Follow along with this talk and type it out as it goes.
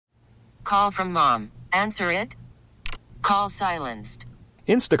Call from mom. Answer it. Call silenced.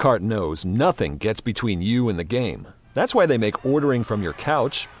 Instacart knows nothing gets between you and the game. That's why they make ordering from your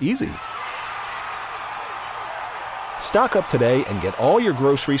couch easy. Stock up today and get all your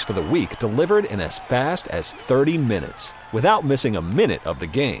groceries for the week delivered in as fast as 30 minutes without missing a minute of the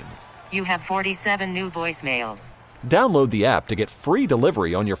game. You have 47 new voicemails. Download the app to get free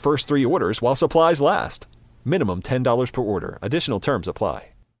delivery on your first 3 orders while supplies last. Minimum $10 per order. Additional terms apply.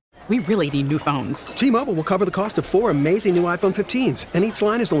 We really need new phones. T-Mobile will cover the cost of 4 amazing new iPhone 15s, and each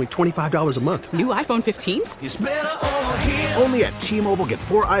line is only $25 a month. New iPhone 15s? It's better over here. Only at T-Mobile, get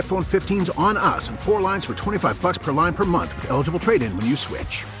 4 iPhone 15s on us and 4 lines for $25 per line per month with eligible trade-in when you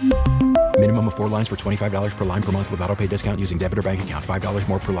switch. Minimum of 4 lines for $25 per line per month with autopay discount using debit or bank account. $5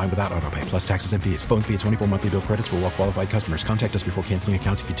 more per line without autopay, plus taxes and fees. Phone fee at 24 monthly bill credits for well-qualified customers. Contact us before canceling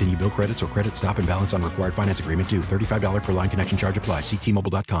account to continue bill credits or credit stop and balance on required finance agreement due. $35 per line connection charge applies. See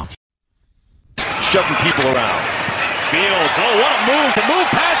T-Mobile.com. Shoving people around. Fields, what a move to move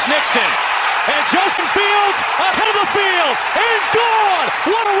past Nixon. And Justin Fields ahead of the field. And gone!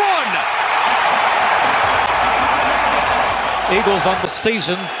 What a run! Eagles on the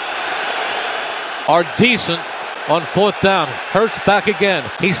season are decent on 4th down. Hurts back again.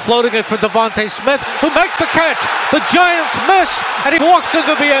 He's floating it for Devontae Smith, who makes the catch. The Giants miss, and he walks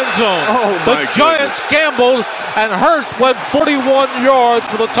into the end zone. The Giants gambled, and Hurts went 41 yards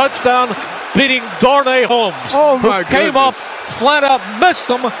for the touchdown, beating Darnay Holmes, who came up, flat out missed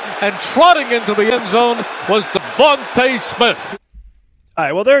him, and trotting into the end zone was Devontae Smith. All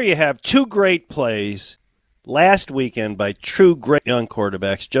right, well, there you have 2 great plays last weekend by true great young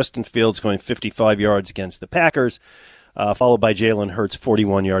quarterbacks. Justin Fields going 55 yards against the Packers, followed by Jalen Hurts'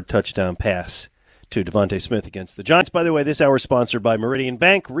 41-yard touchdown pass to Devontae Smith against the Giants. By the way, this hour is sponsored by Meridian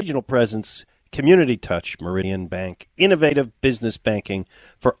Bank, regional presence, community touch. Meridian Bank, innovative business banking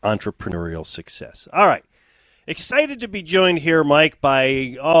for entrepreneurial success. All right. Excited to be joined here, Mike,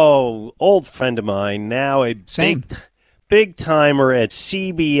 by, old friend of mine, now a big timer at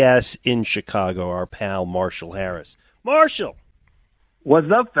CBS in Chicago, our pal Marshall Harris. Marshall.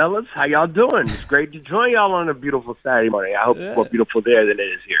 What's up, fellas? How y'all doing? It's great to join y'all on a beautiful Saturday morning. I hope it's more beautiful there than it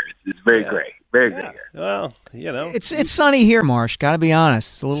is here. It's very great. Very great here. Well, you know. It's sunny here, Marsh. Got to be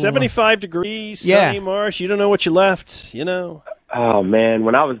honest. It's a little 75 degrees, sunny, Marsh. You don't know what you left, you know. Oh, man.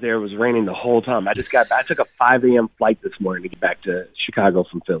 When I was there, it was raining the whole time. I took a 5 a.m. flight this morning to get back to Chicago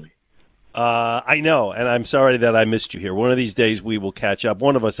from Philly. I know, and I'm sorry that I missed you here. One of these days we will catch up.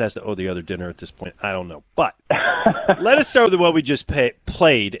 One of us has to owe the other dinner at this point. I don't know. But let us start with what we just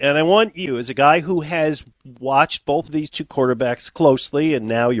played. And I want you, as a guy who has watched both of these 2 quarterbacks closely, and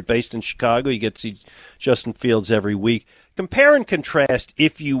now you're based in Chicago, you get to see Justin Fields every week. Compare and contrast,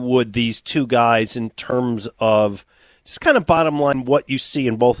 if you would, these 2 guys in terms of just kind of bottom line what you see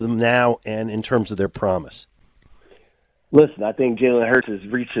in both of them now and in terms of their promise. Listen, I think Jalen Hurts has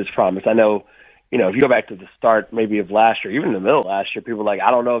reached his promise. I know, if you go back to the start maybe of last year, even the middle of last year, people were like,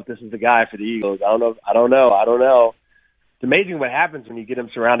 I don't know if this is the guy for the Eagles. I don't know. It's amazing what happens when you get him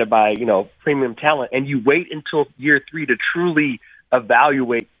surrounded by, premium talent, and you wait until year 3 to truly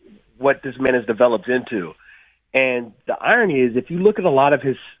evaluate what this man has developed into. And the irony is, if you look at a lot of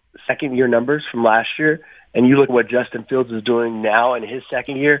his second-year numbers from last year, and you look at what Justin Fields is doing now in his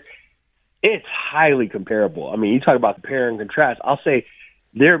second year, it's highly comparable. I mean, you talk about compare and contrast. I'll say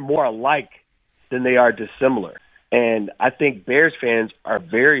they're more alike than they are dissimilar. And I think Bears fans are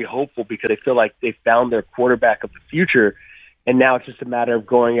very hopeful because they feel like they found their quarterback of the future, and now it's just a matter of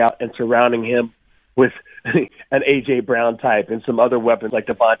going out and surrounding him with an A.J. Brown type and some other weapons like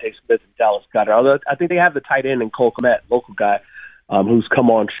Devontae Smith and Dallas Goedert. Although I think they have the tight end and Cole Kmet, local guy, who's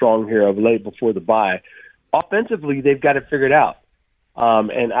come on strong here of late before the bye. Offensively, they've got it figured out.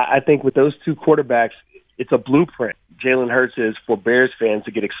 And I think with those 2 quarterbacks, it's a blueprint. Jalen Hurts is for Bears fans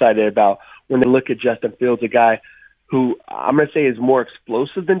to get excited about when they look at Justin Fields, a guy who I'm going to say is more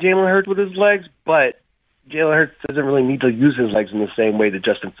explosive than Jalen Hurts with his legs, but Jalen Hurts doesn't really need to use his legs in the same way that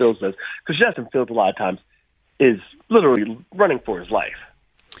Justin Fields does, because Justin Fields a lot of times is literally running for his life.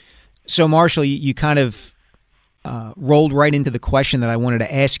 So, Marshall, you kind of rolled right into the question that I wanted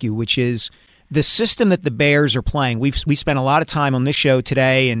to ask you, which is, the system that the Bears are playing, we spent a lot of time on this show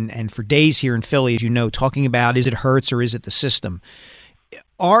today and for days here in Philly, as you know, talking about is it Hurts or is it the system?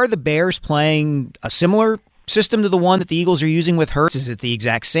 Are the Bears playing a similar system to the one that the Eagles are using with Hurts? Is it the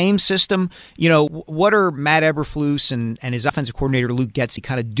exact same system? What are Matt Eberflus and his offensive coordinator Luke Getsy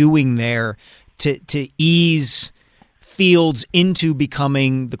kind of doing there to ease Fields into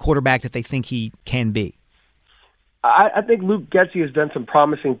becoming the quarterback that they think he can be? I think Luke Getsy has done some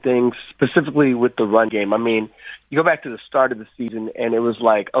promising things, specifically with the run game. I mean, you go back to the start of the season, and it was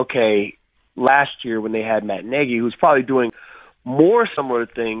like, okay, last year when they had Matt Nagy, who's probably doing more similar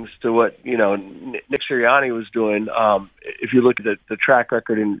things to what, Nick Sirianni was doing. If you look at the track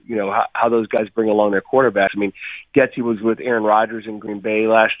record and, how those guys bring along their quarterbacks. I mean, Getsy was with Aaron Rodgers in Green Bay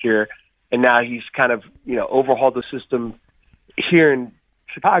last year, and now he's kind of, overhauled the system here in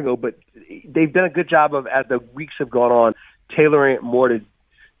Chicago, but they've done a good job of, as the weeks have gone on, tailoring it more to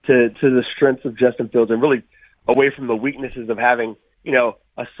the strengths of Justin Fields and really away from the weaknesses of having,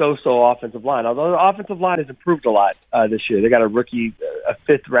 a so-so offensive line. Although the offensive line has improved a lot this year. They got a rookie, a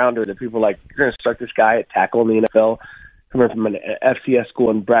fifth-rounder that people are like, you're going to start this guy at tackle in the NFL, coming from an FCS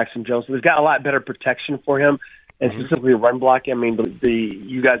school in Braxton Jones. So they've got a lot better protection for him, and specifically run blocking. I mean,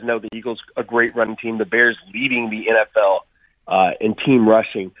 you guys know the Eagles, a great running team. The Bears leading the NFL in team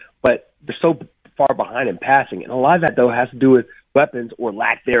rushing, but they're so far behind in passing. And a lot of that, though, has to do with weapons or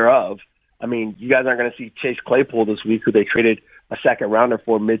lack thereof. I mean, you guys aren't going to see Chase Claypool this week, who they traded a second-rounder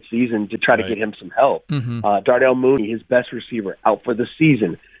for mid-season to try to get him some help. Darnell Mooney, his best receiver, out for the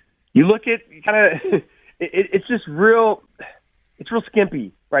season. You look at it's just real – it's real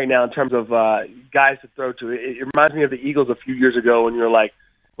skimpy right now in terms of guys to throw to. It reminds me of the Eagles a few years ago when you were like,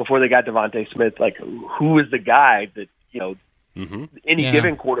 before they got Devontae Smith, like, who is the guy that, any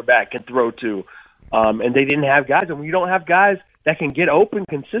given quarterback can throw to? And they didn't have guys. And when you don't have guys that can get open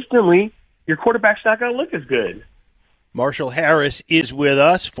consistently, your quarterback's not going to look as good. Marshall Harris is with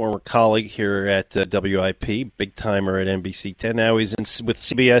us, former colleague here at WIP, big-timer at NBC 10. Now he's with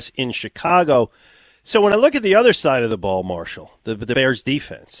CBS in Chicago. So when I look at the other side of the ball, Marshall, the Bears'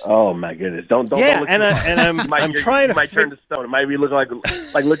 defense. Oh, my goodness. Don't look I'm trying to turn to stone. It might be looking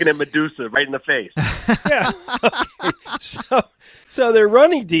like looking at Medusa right in the face. Yeah. Okay. So their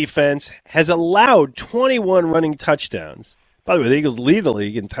running defense has allowed 21 running touchdowns. By the way, the Eagles lead the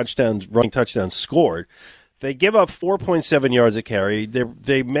league in running touchdowns scored. They give up 4.7 yards a carry. They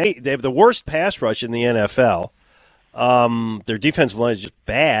have the worst pass rush in the NFL. Their defensive line is just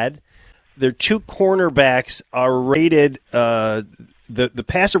bad. Their two cornerbacks are rated. The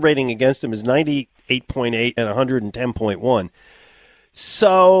passer rating against them is 98.8 and 110.1.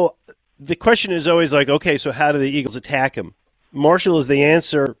 So the question is always like, okay, so how do the Eagles attack him? Marshall, is the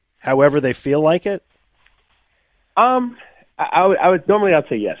answer however they feel like it? I would normally I'd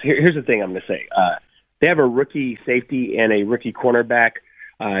say yes. Here's the thing I'm going to say. They have a rookie safety and a rookie cornerback,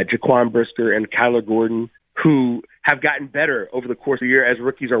 Jaquan Brisker and Kyler Gordon, who have gotten better over the course of the year, as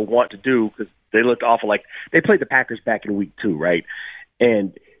rookies are wont to do, because they looked awful. Like, they played the Packers back in week 2, right?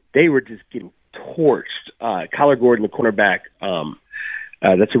 And they were just getting torched. Kyler Gordon, the cornerback,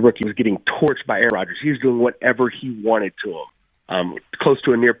 that's a rookie, was getting torched by Aaron Rodgers. He was doing whatever he wanted to him. Close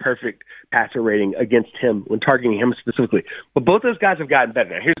to a near-perfect passer rating against him when targeting him specifically. But both those guys have gotten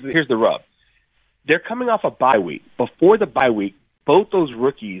better. Now, here's the rub. They're coming off a bye week. Before the bye week, both those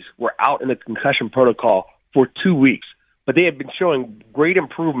rookies were out in the concussion protocol for 2 weeks, but they had been showing great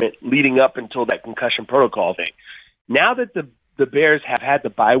improvement leading up until that concussion protocol thing. Now that the Bears have had the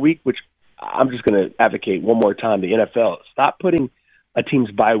bye week, which I'm just going to advocate one more time, the NFL, stop putting a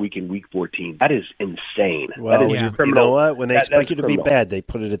team's bye week in week 14. That is insane. Well, that is criminal. You know what? When they expect you to criminal. be bad, they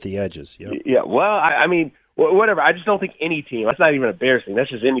put it at the edges. Yep. Yeah, well, I mean, whatever. I just don't think any team, that's not even a Bears thing,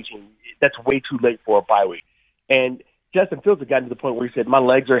 that's just any team, that's way too late for a bye week. And Justin Fields had gotten to the point where he said, my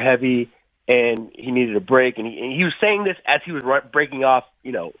legs are heavy, and he needed a break. And he was saying this as he was breaking off,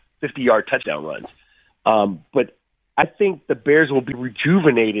 50-yard touchdown runs. But I think the Bears will be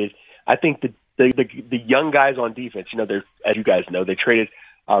rejuvenated. I think the young guys on defense, they're, as you guys know, they traded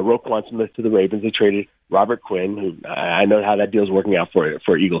Roquan Smith to the Ravens. They traded Robert Quinn, who I know how that deal's working out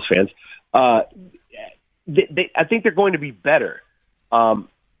for Eagles fans. I think they're going to be better.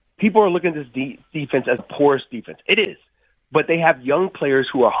 People are looking at this defense as a porous defense. It is. But they have young players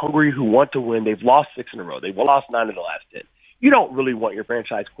who are hungry, who want to win. They've lost 6 in a row. They've lost 9 of the last 10. You don't really want your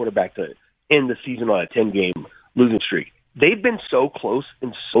franchise quarterback to end the season on a 10-game losing streak. They've been so close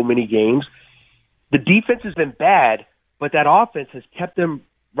in so many games. The defense has been bad, but that offense has kept them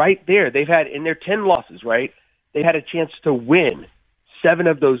right there. They've had, in their 10 losses, right, they had a chance to win 7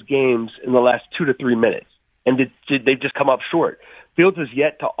 of those games in the last 2 to 3 minutes, and they've just come up short. Fields has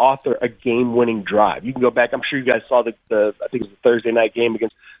yet to author a game-winning drive. You can go back. I'm sure you guys saw the I think it was the Thursday night game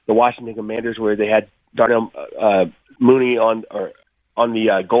against the Washington Commanders where they had Darnell Mooney on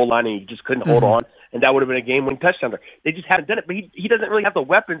the goal line and he just couldn't hold on, and that would have been a game-winning touchdown. They just haven't done it, but he doesn't really have the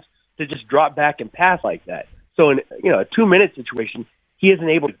weapons to just drop back and pass like that. So in a 2-minute situation, he isn't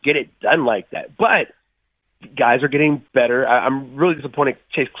able to get it done like that. But guys are getting better. I'm really disappointed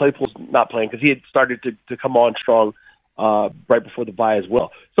Chase Claypool's not playing because he had started to come on strong right before the bye as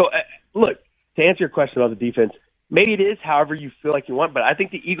well. So, look, to answer your question on the defense, maybe it is however you feel like you want, but I think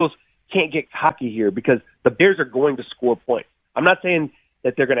the Eagles can't get cocky here because the Bears are going to score points. I'm not saying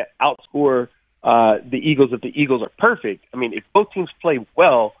that they're going to outscore the Eagles if the Eagles are perfect. I mean, if both teams play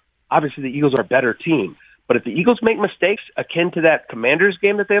well, obviously the Eagles are a better team. But if the Eagles make mistakes akin to that Commanders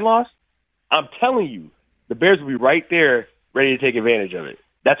game that they lost, I'm telling you, the Bears will be right there ready to take advantage of it.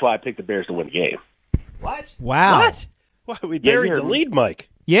 That's why I picked the Bears to win the game. What? Wow. What? What? We buried the lead, Mike.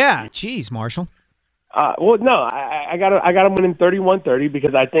 Yeah, geez, Marshall. Well, no, I got them winning 31-30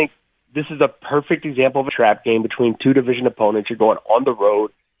 because I think this is a perfect example of a trap game between two division opponents. You're going on the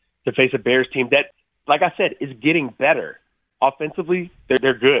road to face a Bears team that, like I said, is getting better. Offensively,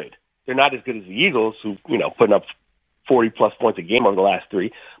 they're good. They're not as good as the Eagles, who, putting up 40-plus points a game over the last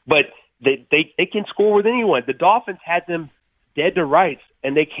three. But they can score with anyone. The Dolphins had them dead to rights,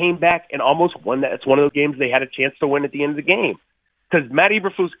 and they came back and almost won that. It's one of those games they had a chance to win at the end of the game. Because Matt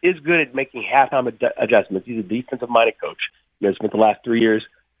Eberflus is good at making halftime adjustments. He's a defensive-minded coach. Spent the last 3 years.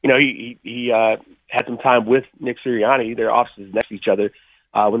 He had some time with Nick Sirianni. Their offices next to each other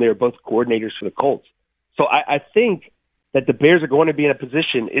when they were both coordinators for the Colts. So I think that the Bears are going to be in a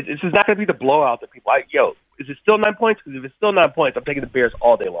position. This is not going to be the blowout that people is it still 9 points? Because if it's still 9 points, I'm taking the Bears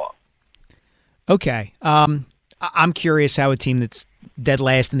all day long. Okay. I'm curious how a team that's dead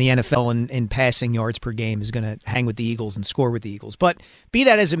last in the NFL in passing yards per game is going to hang with the Eagles and score with the Eagles. But be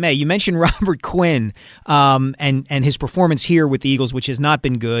that as it may, you mentioned Robert Quinn and his performance here with the Eagles, which has not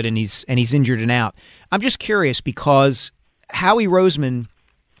been good, and he's injured and out. I'm just curious because Howie Roseman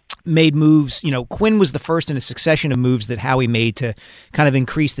made moves. Quinn was the first in a succession of moves that Howie made to kind of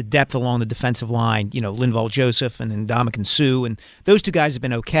increase the depth along the defensive line. Linval Joseph and Ndamukong Suh, and those two guys have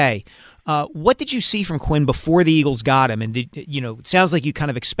been okay. What did you see from Quinn before the Eagles got him? And it sounds like you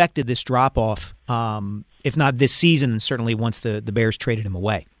kind of expected this drop off, if not this season, certainly once the Bears traded him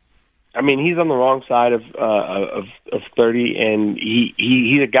away. I mean, he's on the wrong side of 30, and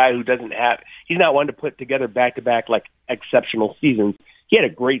he's a guy who doesn't have. He's not one to put together back-to-back like exceptional seasons. He had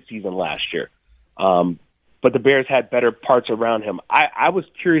a great season last year, but the Bears had better parts around him. I was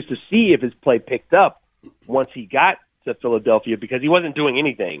curious to see if his play picked up once he got to Philadelphia because he wasn't doing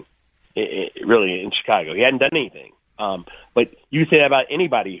anything. Really in Chicago. He hadn't done anything. But you say that about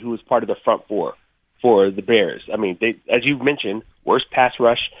anybody who was part of the front four for the Bears. I mean, they, as you mentioned, worst pass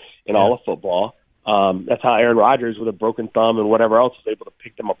rush in all of football. That's how Aaron Rodgers, with a broken thumb and whatever else, was able to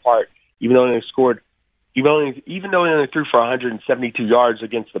pick them apart. Even though they scored, even though they only threw for 172 yards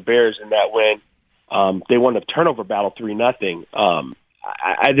against the Bears in that win, they won the turnover battle 3-0.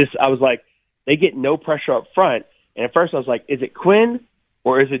 I was like, they get no pressure up front. And at first I was like, is it Quinn?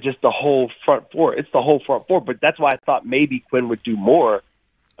 Or is it just the whole front four? It's the whole front four, but that's why I thought maybe Quinn would do more.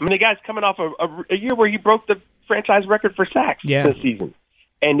 I mean, the guy's coming off a year where he broke the franchise record for sacks this season.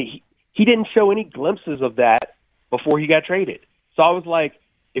 And he didn't show any glimpses of that before he got traded. So I was like,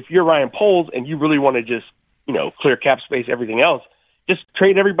 if you're Ryan Poles and you really want to just, clear cap space, everything else, just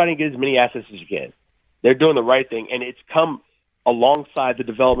trade everybody and get as many assets as you can. They're doing the right thing, and it's come alongside the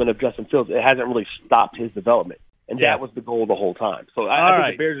development of Justin Fields. It hasn't really stopped his development. And that was the goal the whole time. So I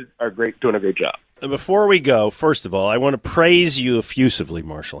think the Bears are doing a great job. Before we go, first of all, I want to praise you effusively,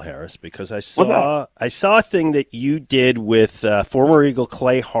 Marshall Harris, because I saw a thing that you did with former Eagle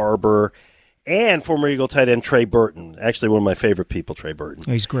Clay Harbor and former Eagle tight end Trey Burton. Actually, one of my favorite people, Trey Burton.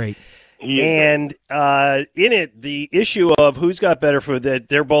 Oh, he's great. And in it, the issue of who's got better food, that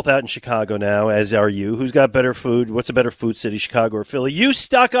they're both out in Chicago now, as are you. Who's got better food? What's a better food city, Chicago or Philly? You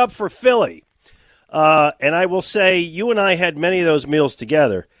stuck up for Philly. And I will say, you and I had many of those meals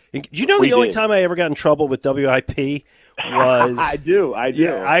together. Do you know the only time I ever got in trouble with WIP was... I do.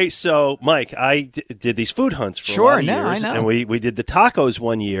 Yeah, so, Mike, I did these food hunts for a lot of years. I know. And we did the tacos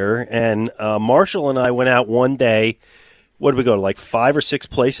one year, and Marshall and I went out one day. What did we go to, like 5 or 6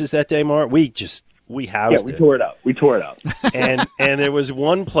 places that day, Mark? We housed it. We tore it out. And there was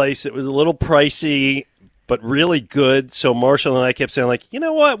one place that was a little pricey, but really good. So Marshall and I kept saying, like, you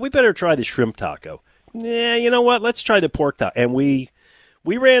know what? We better try the shrimp taco. Yeah, you know what? Let's try the pork taco. And we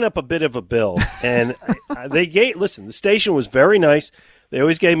ran up a bit of a bill. And the station was very nice. They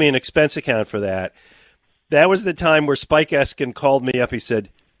always gave me an expense account for that. That was the time where Spike Eskin called me up. He said,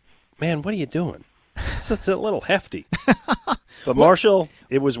 man, what are you doing? It's a little hefty. But Marshall,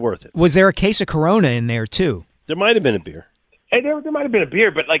 it was worth it. Was there a case of Corona in there, too? There might have been a beer. Hey, there might have been a beer,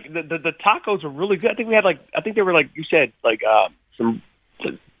 but like the tacos were really good. I think we had they were like you said, like some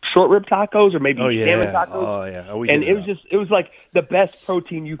short rib tacos or maybe salmon tacos. Oh yeah, and it was like the best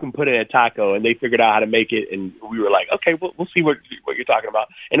protein you can put in a taco, and they figured out how to make it, and we were like, okay, we'll see what you're talking about,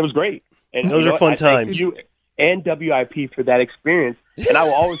 and it was great. And those are fun times. and WIP for that experience. And I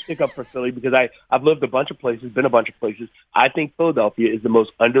will always stick up for Philly because I've lived a bunch of places, been a bunch of places. I think Philadelphia is the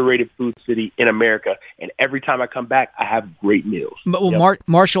most underrated food city in America. And every time I come back, I have great meals. Well,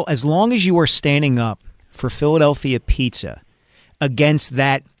 Marshall, as long as you are standing up for Philadelphia pizza against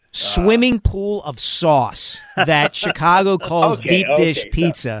that swimming pool of sauce that Chicago calls deep dish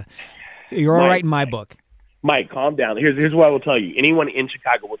pizza, you're all right in my book. Mike, calm down. Here's what I will tell you. Anyone in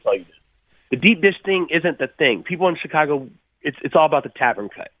Chicago will tell you this. The deep dish thing isn't the thing. People in Chicago, it's all about the tavern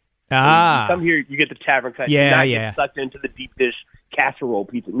cut. You come here, you get the tavern cut. Yeah, get sucked into the deep dish casserole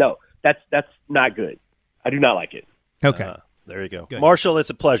pizza. No, that's not good. I do not like it. Okay. There you go. Good. Marshall,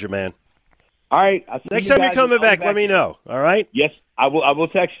 it's a pleasure, man. All right. Next time you're coming back, let me know. All right? Yes, I will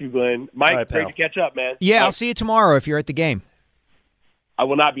text you, Glenn. Mike, right, great to catch up, man. Yeah, I'll see you tomorrow if you're at the game. I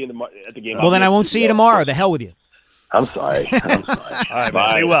will not be at the game. Well, then I won't see you tomorrow. The hell with you. I'm sorry. All right,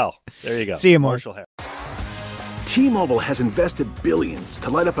 man. Be well. There you go. See you, Marshall Harris. T-Mobile has invested billions to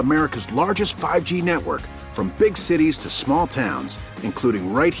light up America's largest 5G network, from big cities to small towns,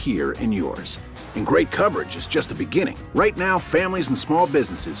 including right here in yours. And great coverage is just the beginning. Right now, families and small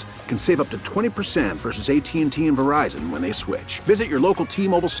businesses can save up to 20% versus AT&T and Verizon when they switch. Visit your local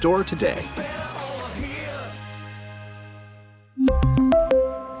T-Mobile store today.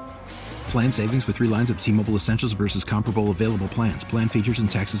 Plan savings with 3 lines of T-Mobile Essentials versus comparable available plans. Plan features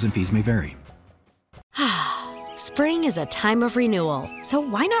and taxes and fees may vary. Spring is a time of renewal, so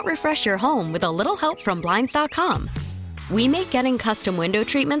why not refresh your home with a little help from Blinds.com? We make getting custom window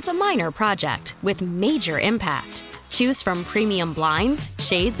treatments a minor project with major impact. Choose from premium blinds,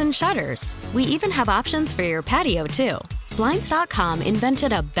 shades, and shutters. We even have options for your patio, too. Blinds.com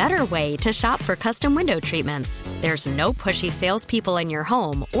invented a better way to shop for custom window treatments. There's no pushy salespeople in your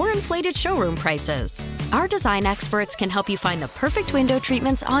home or inflated showroom prices. Our design experts can help you find the perfect window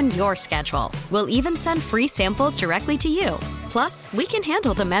treatments on your schedule. We'll even send free samples directly to you. Plus, we can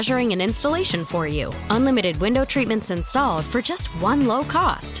handle the measuring and installation for you. Unlimited window treatments installed for just one low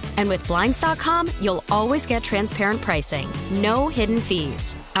cost. And with Blinds.com, you'll always get transparent pricing. No hidden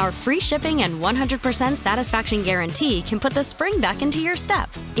fees. Our free shipping and 100% satisfaction guarantee can put the spring back into your step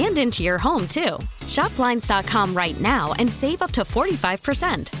and into your home, too. Shop Blinds.com right now and save up to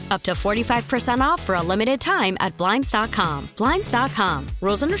 45%. Up to 45% off for a limited time at Blinds.com. Blinds.com.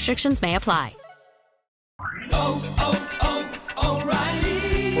 Rules and restrictions may apply.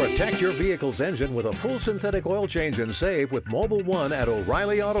 Protect your vehicle's engine with a full synthetic oil change and save with Mobil 1 at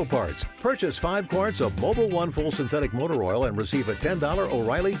O'Reilly Auto Parts. Purchase 5 quarts of Mobil 1 full synthetic motor oil and receive a $10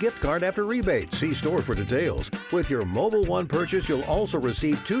 O'Reilly gift card after rebate. See store for details. With your Mobil 1 purchase, you'll also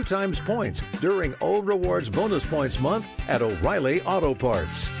receive 2 times points during O Rewards Bonus Points Month at O'Reilly Auto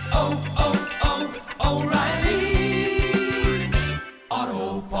Parts. O'Reilly.